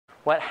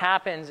what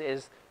happens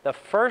is the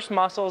first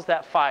muscles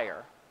that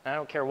fire, I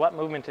don't care what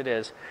movement it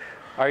is,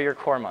 are your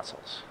core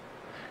muscles.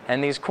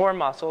 And these core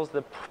muscles,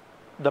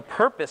 the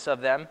purpose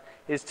of them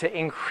is to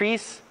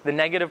increase the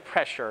negative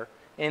pressure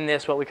in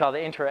this, what we call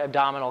the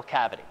intra-abdominal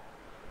cavity.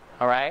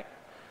 All right?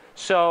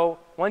 So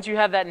once you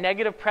have that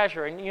negative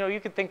pressure, and you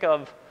could think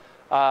of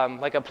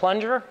like a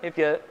plunger,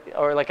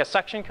 or like a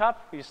suction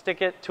cup, you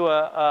stick it to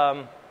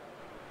a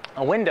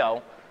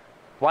window.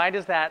 Why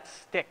does that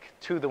stick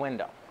to the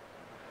window?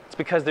 It's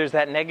because there's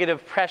that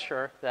negative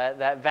pressure,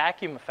 that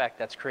vacuum effect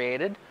that's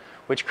created,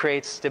 which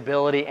creates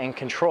stability and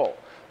control.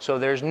 So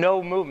there's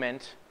no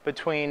movement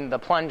between the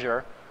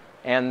plunger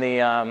and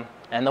the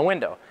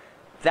window.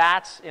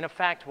 That's, in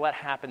effect, what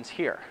happens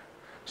here.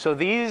 So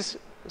these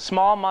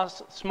small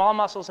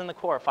muscles in the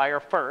core fire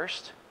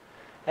first,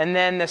 and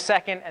then the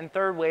second and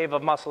third wave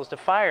of muscles to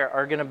fire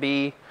are going to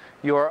be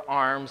your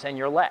arms and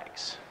your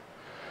legs.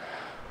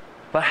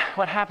 But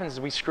what happens is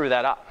we screw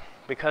that up.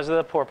 Because of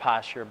the poor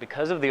posture,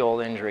 because of the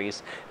old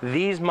injuries,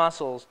 these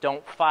muscles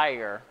don't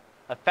fire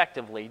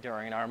effectively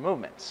during our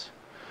movements.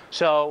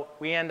 So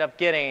we end up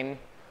getting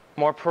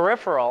more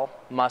peripheral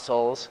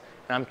muscles,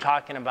 and I'm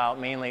talking about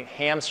mainly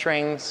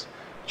hamstrings,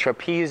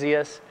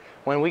 trapezius.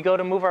 When we go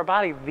to move our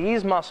body,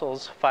 these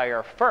muscles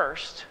fire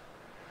first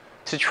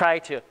to try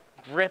to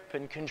grip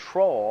and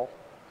control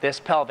this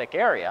pelvic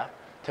area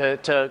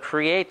to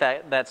create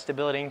that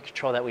stability and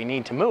control that we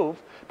need to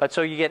move. But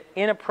so you get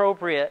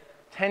inappropriate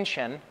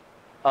tension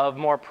of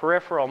more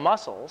peripheral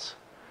muscles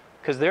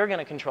because they're going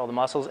to control the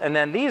muscles. And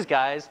then these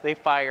guys, they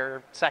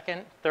fire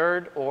second,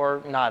 third,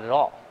 or not at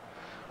all.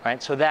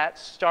 Right? So that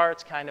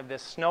starts kind of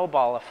this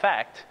snowball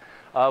effect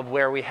of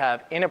where we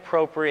have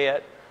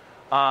inappropriate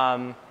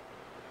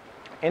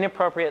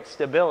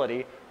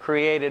stability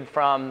created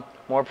from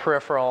more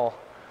peripheral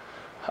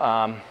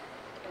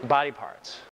body parts.